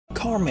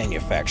Car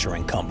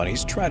manufacturing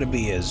companies try to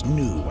be as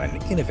new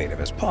and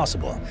innovative as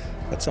possible,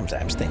 but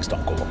sometimes things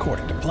don't go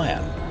according to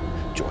plan.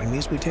 Join me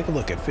as we take a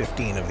look at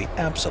 15 of the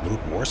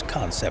absolute worst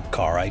concept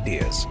car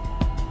ideas.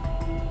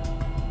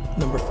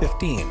 Number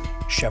 15.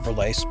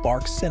 Chevrolet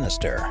Spark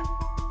Sinister.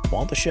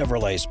 While the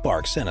Chevrolet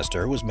Spark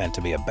Sinister was meant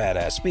to be a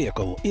badass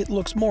vehicle, it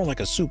looks more like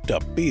a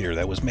souped-up beater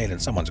that was made in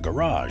someone's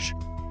garage.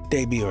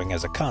 Debuting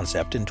as a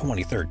concept in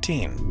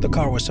 2013, the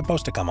car was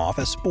supposed to come off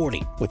as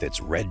sporty, with its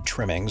red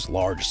trimmings,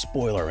 large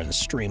spoiler, and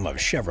stream of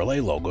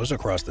Chevrolet logos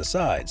across the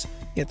sides.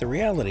 Yet the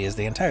reality is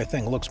the entire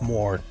thing looks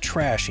more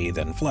trashy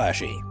than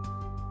flashy.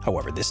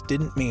 However, this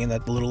didn't mean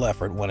that little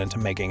effort went into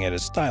making it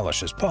as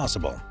stylish as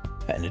possible.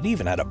 And it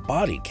even had a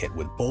body kit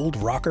with bold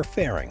rocker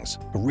fairings,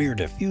 a rear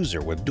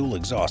diffuser with dual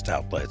exhaust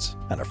outlets,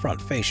 and a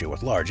front fascia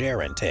with large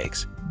air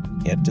intakes.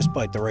 Yet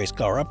despite the race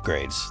car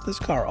upgrades, this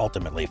car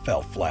ultimately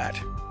fell flat.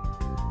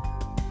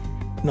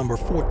 Number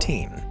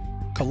 14.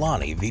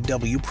 Kalani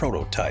VW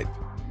Prototype.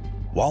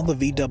 While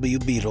the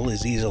VW Beetle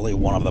is easily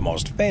one of the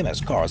most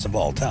famous cars of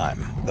all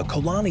time, the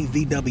Kalani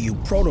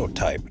VW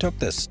Prototype took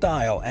the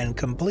style and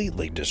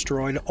completely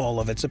destroyed all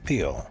of its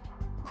appeal.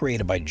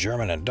 Created by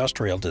German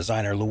industrial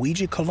designer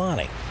Luigi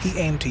Kalani, he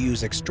aimed to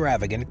use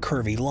extravagant,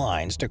 curvy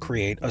lines to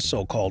create a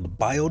so-called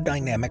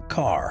biodynamic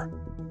car.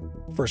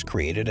 First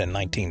created in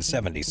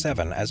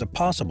 1977 as a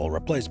possible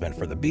replacement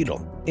for the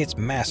Beetle, its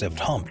massive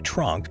humped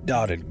trunk,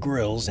 dotted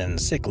grills, and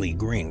sickly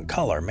green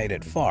color made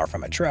it far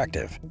from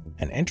attractive.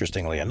 And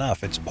interestingly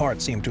enough, its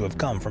parts seem to have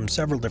come from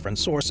several different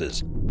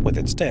sources, with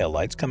its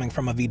taillights coming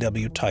from a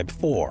VW Type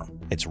 4,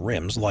 its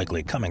rims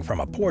likely coming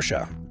from a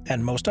Porsche,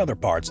 and most other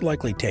parts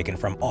likely taken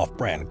from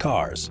off-brand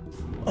cars.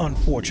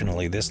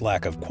 Unfortunately, this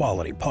lack of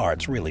quality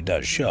parts really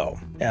does show,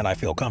 and I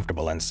feel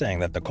comfortable in saying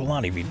that the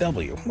Kalani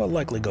VW will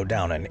likely go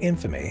down in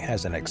infamy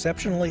as an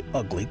exceptionally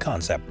ugly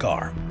concept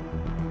car.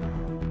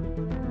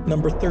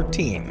 Number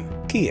 13.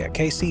 Kia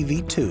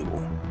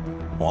KCV2.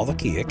 While the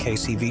Kia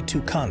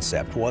KCV2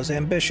 concept was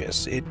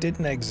ambitious, it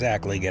didn't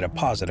exactly get a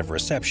positive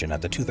reception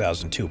at the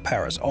 2002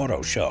 Paris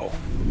Auto Show.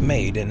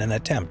 Made in an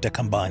attempt to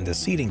combine the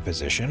seating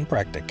position,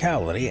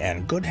 practicality,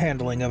 and good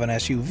handling of an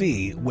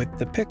SUV with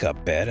the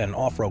pickup bed and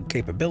off-road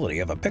capability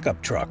of a pickup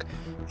truck,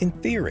 in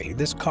theory,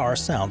 this car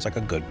sounds like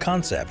a good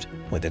concept,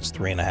 with its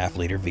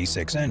 3.5-liter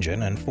V6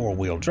 engine and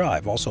four-wheel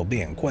drive also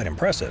being quite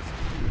impressive.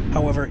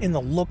 However, in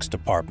the looks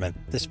department,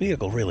 this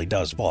vehicle really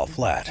does fall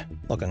flat,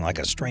 looking like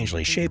a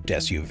strangely shaped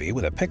SUV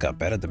with a pickup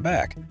bed at the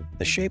back.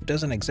 The shape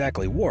doesn't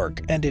exactly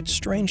work, and its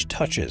strange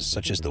touches,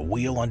 such as the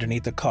wheel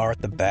underneath the car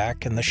at the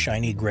back and the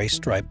shiny gray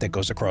stripe that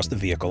goes across the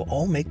vehicle,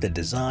 all make the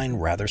design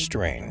rather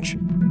strange.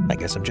 I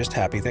guess I'm just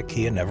happy that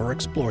Kia never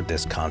explored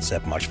this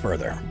concept much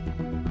further.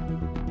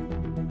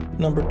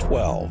 Number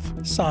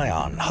 12.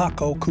 Scion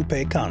Hakko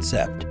Coupe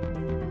Concept.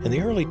 In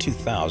the early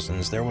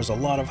 2000s, there was a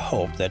lot of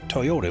hope that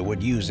Toyota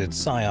would use its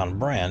Scion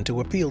brand to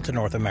appeal to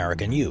North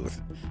American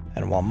youth.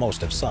 And while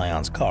most of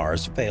Scion's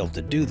cars failed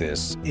to do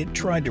this, it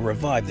tried to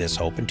revive this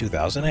hope in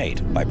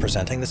 2008 by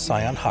presenting the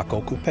Scion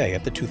Hakko Coupe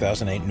at the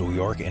 2008 New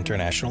York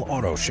International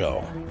Auto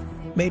Show.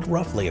 Made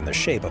roughly in the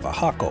shape of a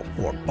Hakko,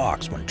 or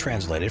box when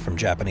translated from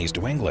Japanese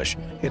to English,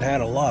 it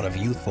had a lot of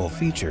youthful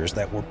features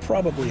that were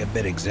probably a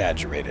bit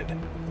exaggerated.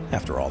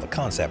 After all, the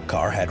concept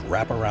car had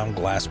wraparound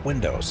glass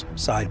windows,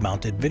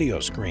 side-mounted video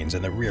screens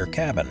in the rear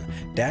cabin,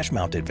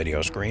 dash-mounted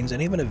video screens,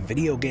 and even a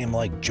video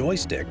game-like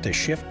joystick to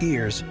shift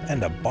gears,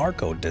 and a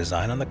barcode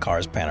design on the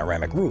car's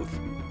panoramic roof.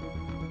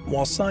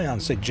 While Scion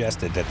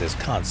suggested that this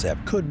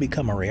concept could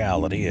become a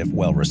reality if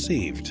well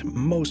received,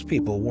 most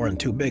people weren't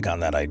too big on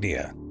that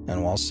idea.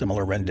 And while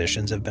similar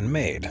renditions have been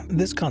made,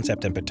 this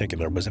concept in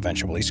particular was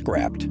eventually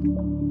scrapped.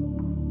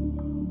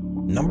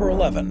 Number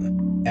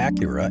 11.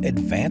 Acura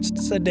Advanced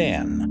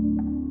Sedan.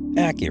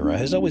 Acura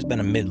has always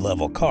been a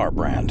mid-level car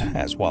brand,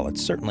 as while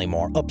it's certainly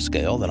more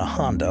upscale than a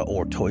Honda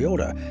or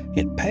Toyota,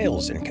 it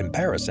pales in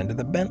comparison to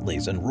the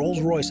Bentleys and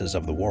Rolls-Royces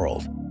of the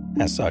world.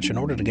 As such, in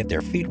order to get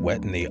their feet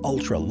wet in the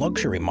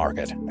ultra-luxury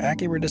market,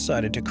 Acura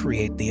decided to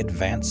create the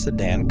Advanced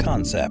Sedan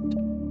concept.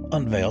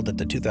 Unveiled at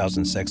the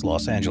 2006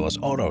 Los Angeles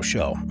Auto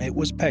Show, it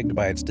was pegged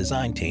by its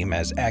design team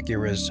as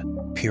Acura's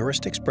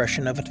purest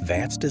expression of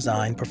advanced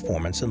design,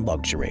 performance, and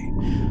luxury,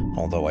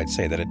 although I'd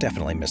say that it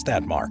definitely missed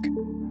that mark.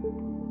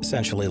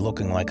 Essentially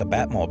looking like a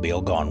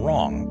Batmobile gone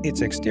wrong,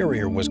 its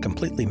exterior was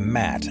completely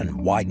matte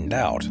and widened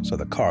out, so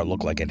the car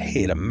looked like it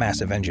hid a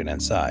massive engine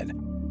inside.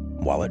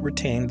 While it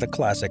retained the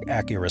classic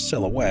Acura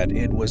silhouette,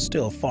 it was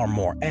still far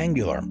more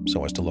angular,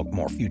 so as to look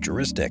more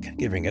futuristic,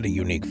 giving it a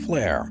unique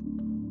flair.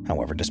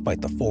 However,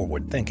 despite the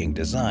forward-thinking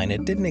design,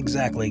 it didn't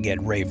exactly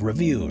get rave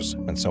reviews,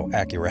 and so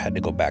Acura had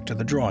to go back to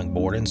the drawing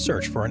board and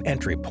search for an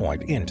entry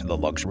point into the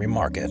luxury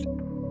market.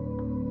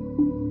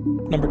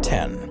 Number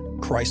 10.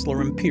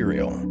 Chrysler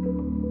Imperial.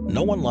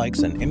 No one likes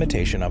an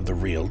imitation of the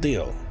real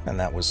deal, and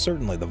that was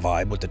certainly the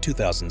vibe with the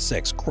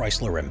 2006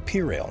 Chrysler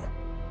Imperial.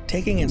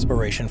 Taking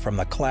inspiration from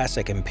the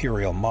classic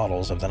Imperial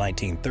models of the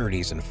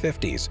 1930s and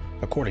 50s,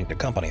 according to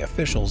company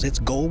officials, its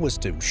goal was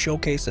to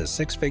showcase a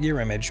six-figure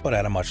image but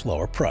at a much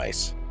lower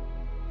price.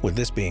 with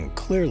this being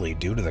clearly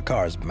due to the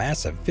car's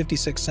massive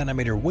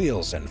 56cm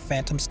wheels and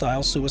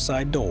Phantom-style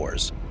suicide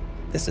doors.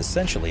 This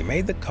essentially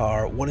made the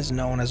car what is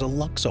known as a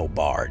Luxo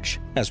barge,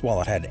 as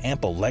while it had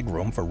ample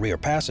legroom for rear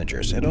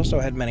passengers, it also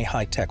had many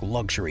high-tech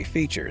luxury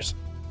features.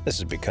 This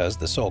is because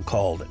the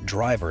so-called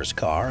driver's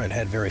car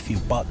had very few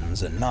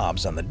buttons and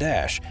knobs on the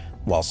dash,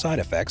 while side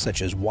effects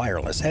such as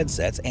wireless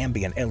headsets,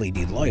 ambient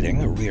LED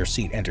lighting, a rear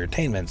seat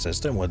entertainment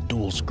system with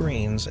dual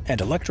screens, and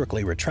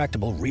electrically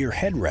retractable rear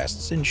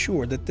headrests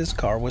ensured that this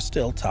car was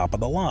still top of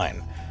the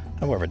line.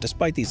 However,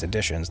 despite these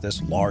additions,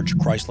 this large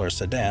Chrysler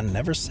sedan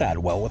never sat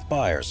well with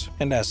buyers,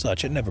 and as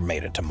such, it never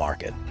made it to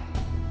market.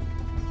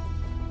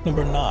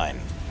 Number 9.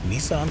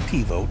 Nissan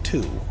Pivo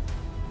 2.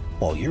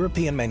 While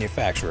European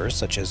manufacturers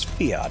such as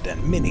Fiat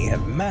and Mini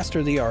have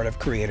mastered the art of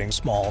creating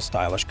small,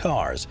 stylish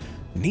cars,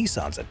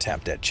 Nissan's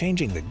attempt at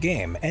changing the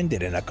game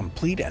ended in a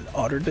complete and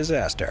utter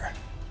disaster.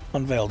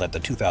 Unveiled at the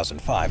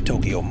 2005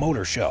 Tokyo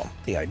Motor Show,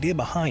 the idea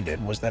behind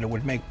it was that it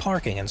would make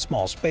parking in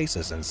small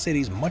spaces in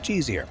cities much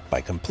easier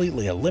by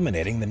completely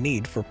eliminating the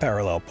need for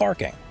parallel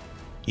parking.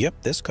 Yep,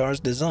 this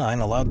car's design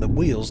allowed the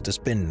wheels to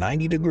spin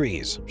 90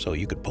 degrees, so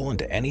you could pull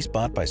into any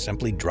spot by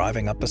simply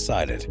driving up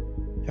beside it.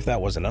 If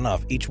that wasn't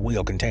enough, each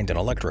wheel contained an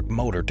electric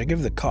motor to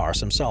give the car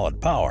some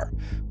solid power,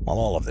 while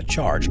all of the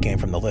charge came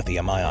from the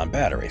lithium-ion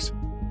batteries.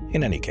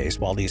 In any case,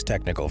 while these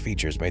technical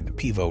features made the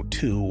Pivo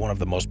 2 one of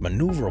the most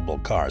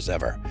maneuverable cars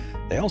ever,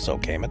 they also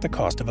came at the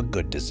cost of a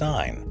good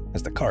design,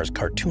 as the car's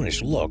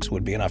cartoonish looks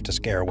would be enough to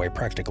scare away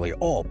practically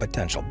all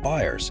potential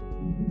buyers.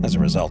 As a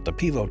result, the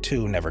Pivo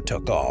 2 never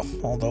took off,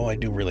 although I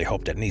do really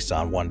hope that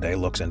Nissan one day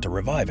looks into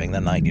reviving the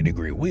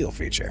 90-degree wheel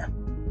feature.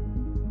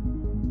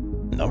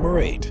 Number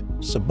 8.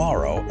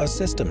 Subaru, a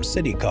system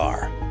city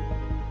car.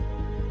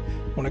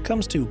 When it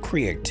comes to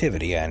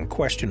creativity and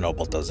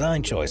questionable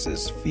design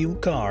choices, few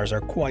cars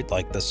are quite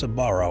like the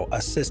Subaru,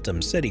 a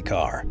system city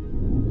car.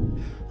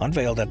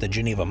 Unveiled at the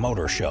Geneva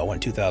Motor Show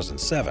in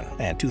 2007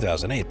 and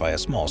 2008 by a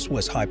small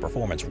Swiss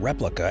high-performance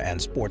replica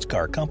and sports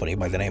car company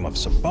by the name of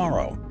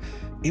Subaru,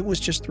 it was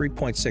just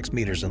 3.6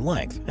 meters in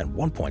length and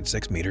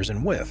 1.6 meters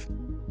in width,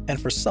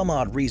 and for some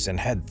odd reason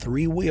had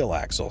 3 wheel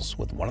axles,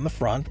 with one in the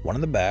front, one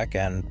in the back,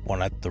 and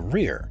one at the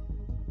rear.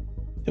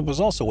 It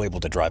was also able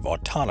to drive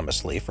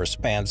autonomously for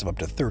spans of up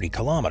to 30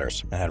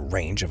 kilometers and had a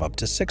range of up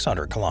to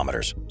 600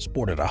 kilometers,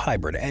 sported a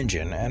hybrid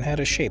engine, and had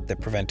a shape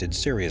that prevented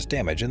serious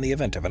damage in the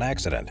event of an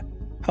accident.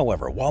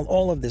 However, while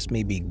all of this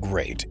may be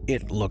great,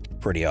 it looked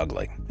pretty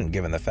ugly, and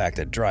given the fact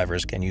that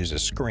drivers can use a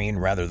screen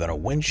rather than a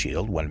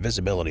windshield when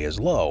visibility is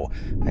low,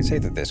 I'd say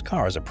that this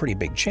car is a pretty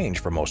big change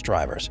for most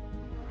drivers.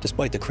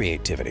 Despite the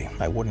creativity,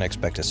 I wouldn't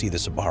expect to see the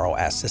Subaru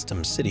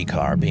as-system city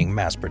car being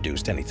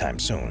mass-produced anytime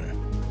soon.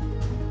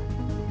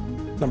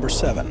 Number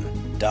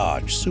 7.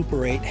 Dodge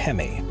Super 8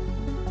 Hemi.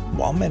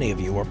 While many of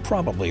you are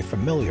probably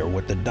familiar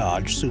with the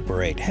Dodge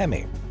Super 8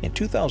 Hemi, in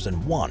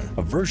 2001,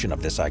 a version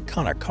of this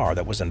iconic car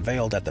that was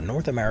unveiled at the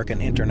North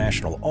American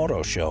International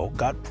Auto Show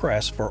got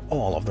press for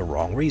all of the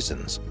wrong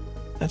reasons.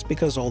 That's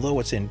because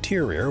although its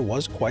interior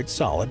was quite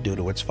solid due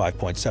to its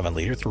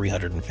 5.7-liter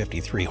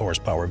 353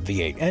 horsepower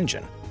V8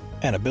 engine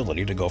and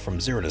ability to go from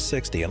 0 to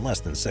 60 in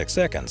less than 6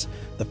 seconds,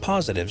 the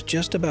positives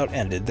just about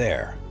ended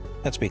there.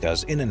 That's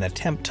because in an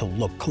attempt to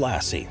look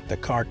classy, the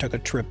car took a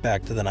trip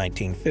back to the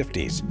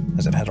 1950s,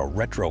 as it had a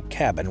retro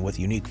cabin with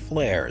unique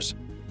flares,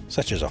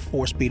 such as a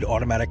 4-speed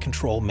automatic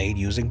control made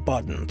using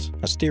buttons,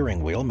 a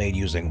steering wheel made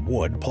using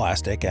wood,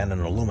 plastic, and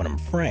an aluminum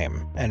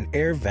frame, and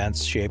air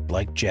vents shaped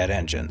like jet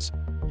engines.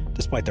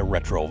 Despite the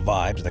retro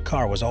vibes, the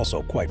car was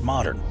also quite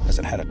modern, as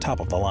it had a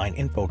top-of-the-line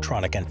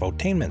Infotronic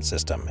infotainment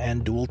system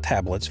and dual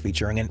tablets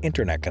featuring an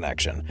internet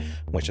connection,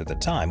 which at the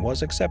time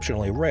was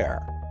exceptionally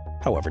rare.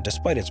 However,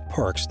 despite its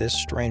perks, this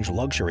strange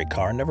luxury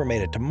car never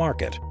made it to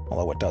market,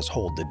 although it does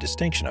hold the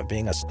distinction of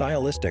being a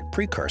stylistic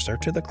precursor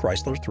to the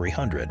Chrysler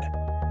 300.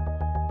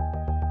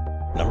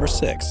 Number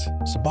 6.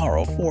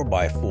 Subaru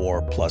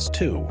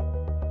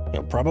 4x4+2.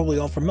 You're probably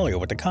all familiar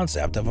with the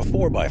concept of a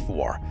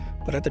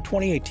 4x4, but at the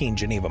 2018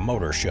 Geneva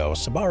Motor Show,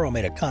 Subaru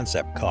made a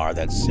concept car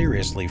that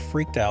seriously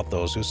freaked out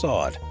those who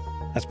saw it.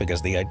 That's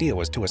because the idea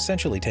was to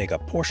essentially take a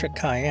Porsche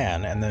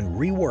Cayenne and then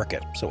rework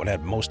it so it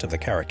had most of the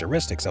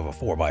characteristics of a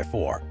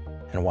 4x4.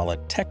 And while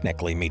it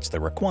technically meets the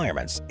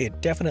requirements,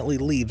 it definitely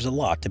leaves a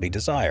lot to be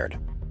desired.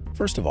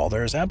 First of all,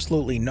 there is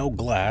absolutely no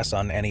glass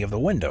on any of the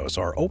windows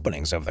or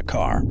openings of the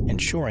car,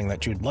 ensuring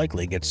that you'd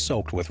likely get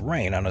soaked with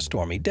rain on a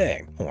stormy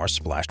day or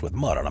splashed with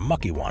mud on a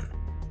mucky one.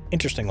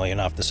 Interestingly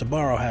enough, the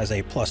Subaru has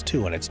a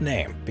 +2 in its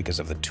name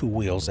because of the 2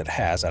 wheels it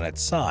has on its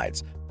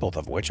sides, both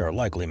of which are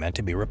likely meant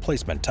to be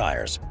replacement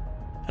tires.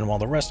 And while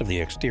the rest of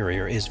the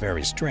exterior is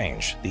very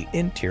strange, the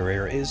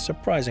interior is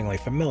surprisingly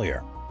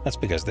familiar. That's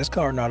because this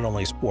car not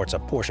only sports a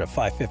Porsche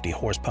 550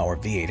 horsepower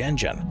V8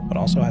 engine, but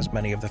also has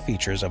many of the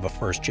features of a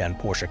first-gen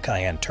Porsche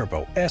Cayenne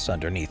Turbo S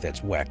underneath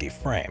its wacky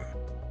frame.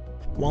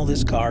 While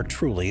this car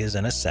truly is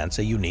in a sense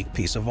a unique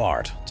piece of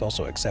art, it's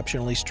also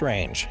exceptionally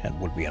strange and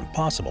would be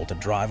impossible to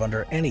drive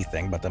under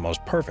anything but the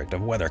most perfect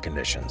of weather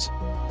conditions.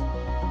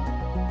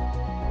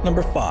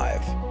 Number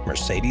 5.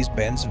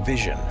 Mercedes-Benz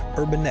Vision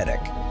Urbanetic.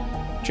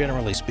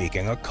 Generally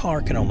speaking, a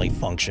car can only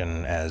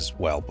function as,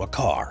 well, a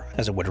car,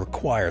 as it would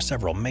require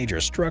several major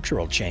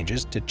structural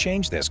changes to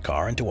change this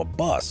car into a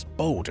bus,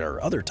 boat,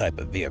 or other type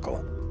of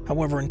vehicle.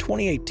 However, in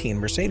 2018,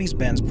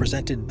 Mercedes-Benz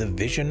presented the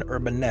Vision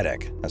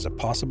Urbanetic as a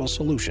possible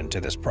solution to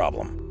this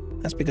problem.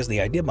 That's because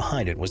the idea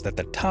behind it was that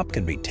the top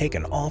can be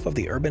taken off of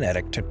the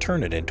Urbanetic to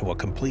turn it into a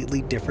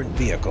completely different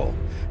vehicle,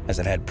 as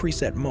it had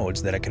preset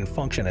modes that it can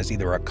function as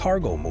either a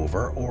cargo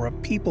mover or a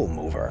people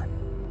mover.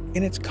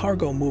 In its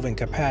cargo moving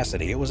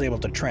capacity, it was able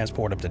to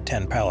transport up to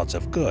 10 pallets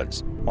of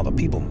goods, while the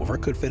people mover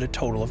could fit a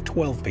total of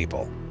 12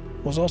 people.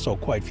 It was also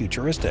quite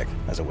futuristic,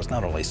 as it was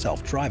not only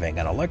self-driving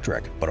and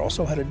electric, but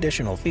also had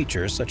additional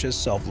features such as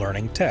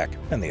self-learning tech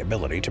and the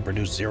ability to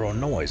produce zero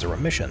noise or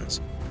emissions.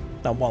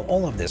 Now, while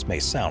all of this may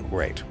sound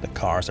great, the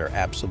cars are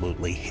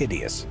absolutely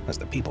hideous, as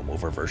the people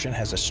mover version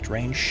has a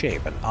strange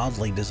shape and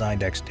oddly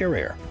designed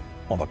exterior,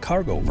 while the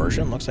cargo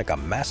version looks like a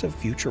massive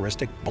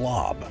futuristic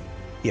blob.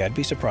 Yeah, I'd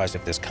be surprised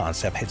if this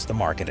concept hits the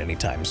market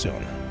anytime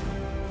soon.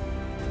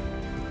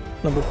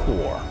 Number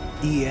 4.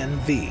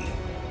 ENV.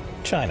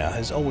 China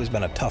has always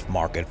been a tough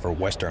market for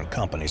Western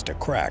companies to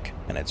crack,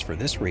 and it's for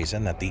this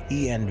reason that the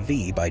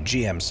ENV by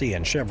GMC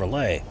and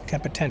Chevrolet can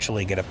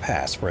potentially get a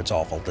pass for its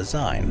awful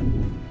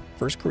design.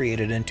 First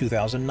created in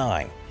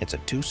 2009, it's a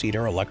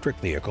two-seater electric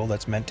vehicle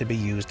that's meant to be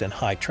used in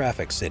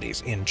high-traffic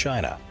cities in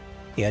China.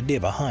 The idea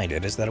behind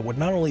it is that it would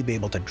not only be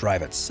able to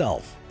drive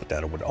itself, but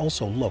that it would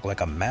also look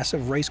like a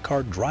massive race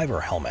car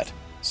driver helmet,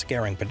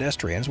 scaring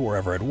pedestrians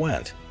wherever it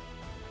went.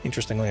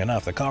 Interestingly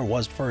enough, the car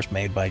was first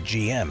made by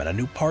GM in a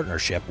new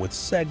partnership with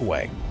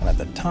Segway, and at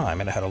the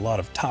time it had a lot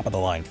of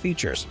top-of-the-line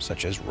features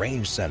such as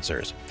range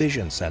sensors,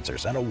 vision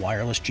sensors, and a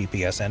wireless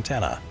GPS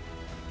antenna,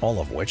 all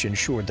of which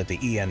ensured that the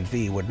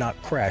ENV would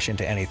not crash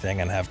into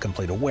anything and have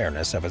complete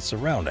awareness of its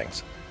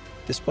surroundings.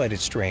 Despite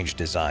its strange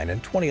design,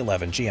 in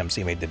 2011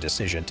 GMC made the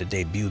decision to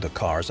debut the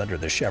cars under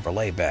the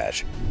Chevrolet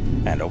badge,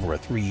 and over a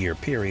 3-year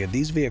period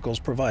these vehicles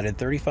provided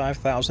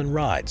 35,000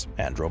 rides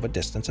and drove a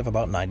distance of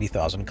about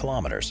 90,000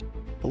 kilometers.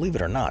 Believe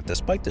it or not,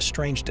 despite the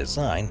strange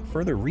design,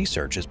 further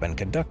research has been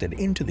conducted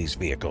into these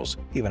vehicles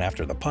even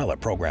after the pilot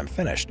program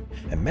finished,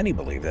 and many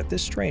believe that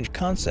this strange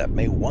concept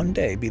may one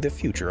day be the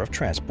future of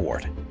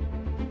transport.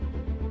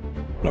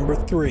 Number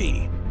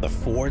 3. The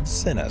Ford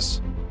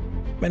Sinus.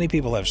 Many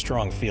people have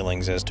strong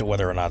feelings as to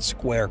whether or not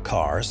square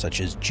cars such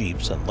as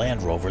Jeeps and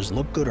Land Rovers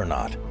look good or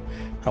not.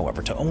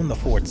 However, to own the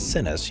Ford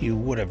Sinus, you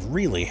would have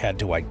really had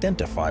to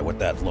identify with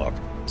that look,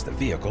 as the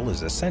vehicle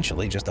is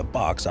essentially just a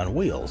box on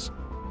wheels.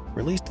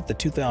 Released at the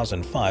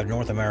 2005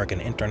 North American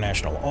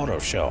International Auto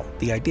Show,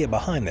 the idea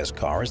behind this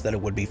car is that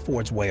it would be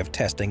Ford's way of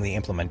testing the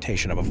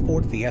implementation of a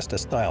Ford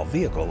Fiesta-style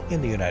vehicle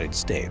in the United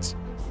States.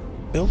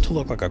 Built to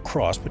look like a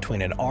cross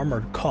between an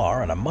armored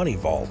car and a money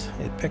vault,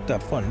 it picked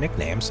up fun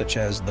nicknames such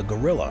as the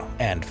Gorilla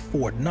and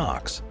Fort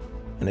Knox.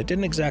 And it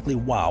didn't exactly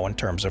wow in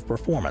terms of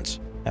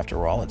performance.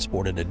 After all, it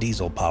sported a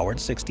diesel-powered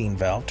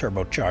 16-valve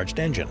turbocharged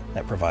engine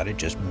that provided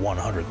just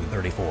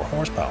 134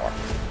 horsepower,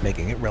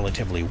 making it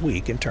relatively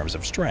weak in terms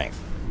of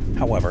strength.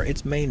 However,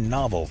 its main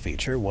novel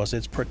feature was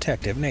its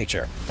protective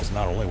nature, as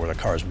not only were the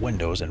car's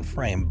windows and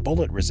frame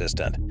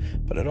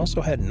bullet-resistant, but it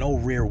also had no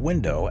rear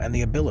window and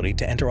the ability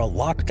to enter a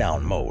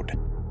lockdown mode.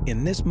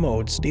 In this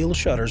mode, steel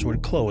shutters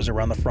would close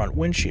around the front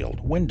windshield,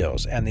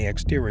 windows, and the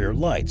exterior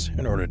lights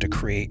in order to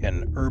create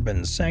an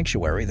urban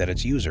sanctuary that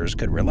its users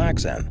could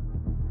relax in.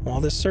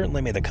 While this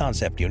certainly made the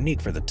concept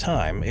unique for the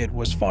time, it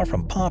was far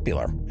from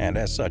popular, and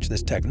as such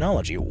this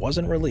technology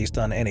wasn't released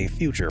on any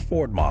future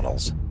Ford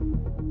models.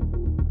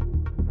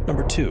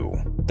 Number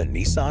 2. The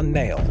Nissan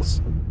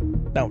Nails.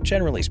 Now,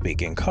 generally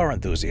speaking, car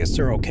enthusiasts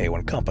are okay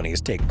when companies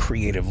take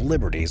creative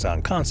liberties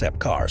on concept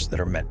cars that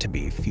are meant to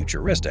be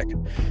futuristic.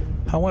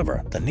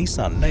 However, the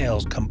Nissan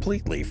Nails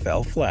completely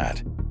fell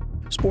flat.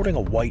 Sporting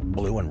a white,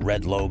 blue, and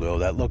red logo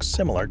that looks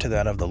similar to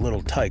that of the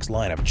Little Tikes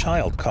line of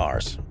child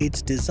cars,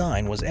 its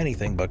design was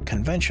anything but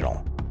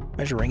conventional.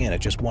 Measuring in at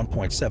just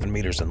 1.7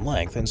 meters in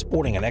length and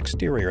sporting an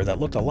exterior that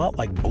looked a lot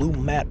like blue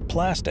matte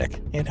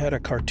plastic, it had a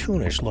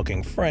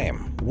cartoonish-looking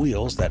frame,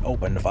 wheels that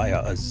opened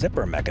via a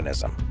zipper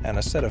mechanism, and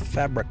a set of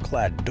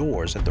fabric-clad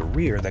doors at the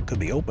rear that could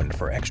be opened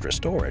for extra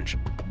storage.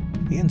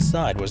 The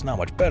inside was not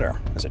much better,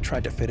 as it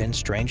tried to fit in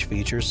strange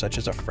features such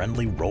as a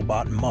friendly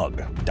robot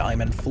mug,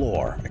 diamond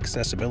floor,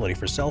 accessibility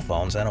for cell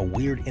phones, and a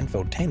weird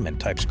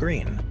infotainment-type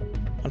screen.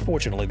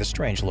 Unfortunately, the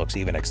strange looks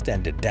even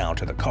extended down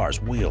to the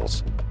car's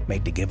wheels.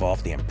 Made to give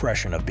off the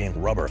impression of being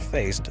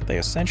rubber-faced, they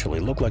essentially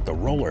look like the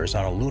rollers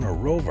on a lunar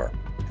rover.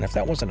 And if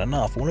that wasn't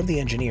enough, one of the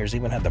engineers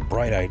even had the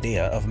bright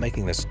idea of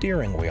making the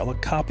steering wheel a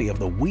copy of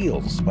the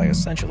wheels by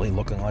essentially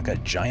looking like a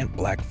giant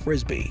black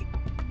frisbee.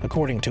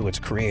 According to its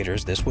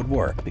creators, this would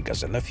work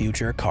because in the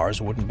future,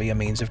 cars wouldn't be a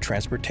means of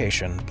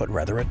transportation, but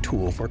rather a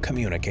tool for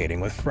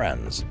communicating with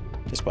friends.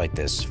 Despite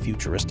this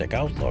futuristic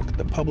outlook,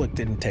 the public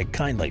didn't take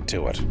kindly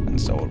to it, and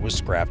so it was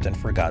scrapped and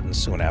forgotten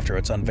soon after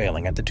its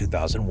unveiling at the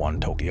 2001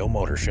 Tokyo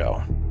Motor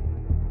Show.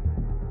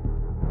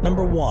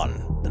 Number 1.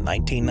 The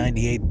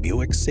 1998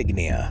 Buick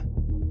Signia.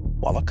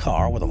 While a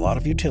car with a lot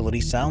of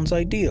utility sounds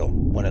ideal,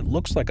 when it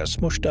looks like a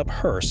smushed up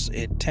hearse,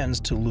 it tends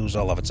to lose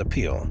all of its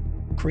appeal.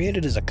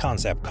 Created as a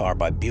concept car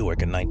by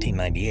Buick in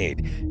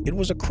 1998, it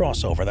was a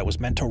crossover that was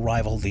meant to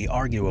rival the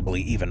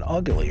arguably even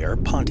uglier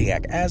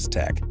Pontiac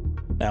Aztek.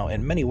 Now,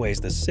 in many ways,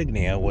 the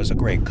Signia was a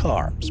great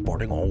car,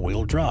 sporting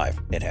all-wheel drive.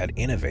 It had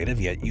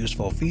innovative yet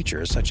useful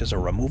features such as a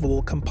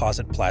removable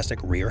composite plastic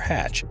rear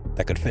hatch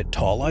that could fit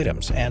tall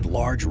items and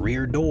large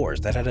rear doors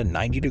that had a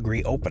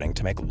 90-degree opening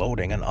to make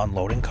loading and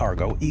unloading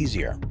cargo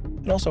easier.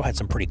 It also had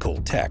some pretty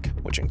cool tech,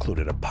 which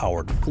included a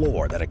powered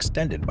floor that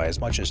extended by as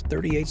much as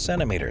 38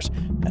 centimeters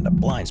and a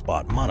blind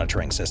spot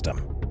monitoring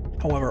system.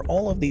 However,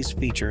 all of these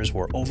features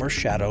were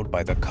overshadowed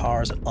by the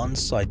car's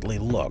unsightly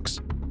looks.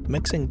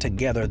 Mixing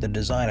together the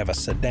design of a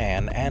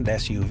sedan and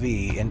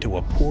SUV into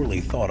a poorly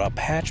thought-up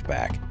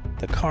hatchback,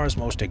 the car's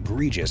most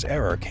egregious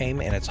error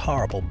came in its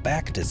horrible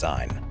back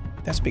design.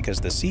 That's because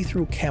the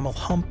see-through camel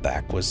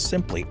humpback was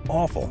simply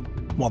awful,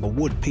 while the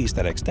wood piece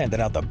that extended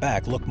out the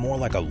back looked more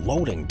like a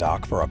loading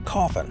dock for a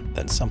coffin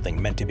than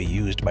something meant to be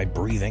used by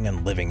breathing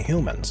and living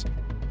humans.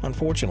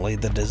 Unfortunately,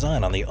 the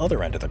design on the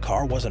other end of the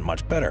car wasn't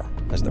much better,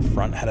 as the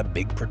front had a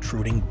big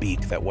protruding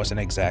beak that wasn't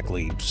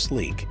exactly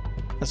sleek.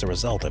 As a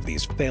result of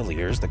these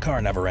failures, the car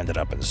never ended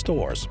up in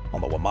stores,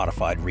 although a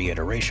modified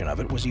reiteration of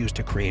it was used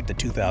to create the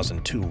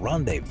 2002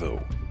 Rendezvous.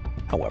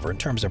 However, in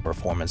terms of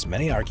performance,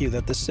 many argue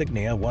that the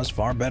Signia was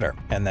far better,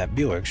 and that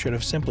Buick should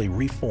have simply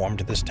reformed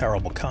this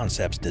terrible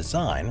concept's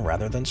design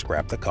rather than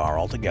scrap the car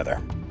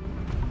altogether.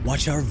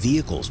 Watch our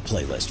Vehicles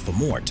playlist for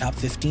more top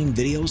 15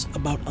 videos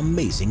about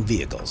amazing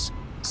vehicles.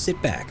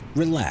 Sit back,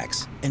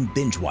 relax, and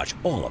binge watch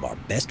all of our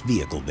best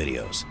vehicle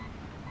videos.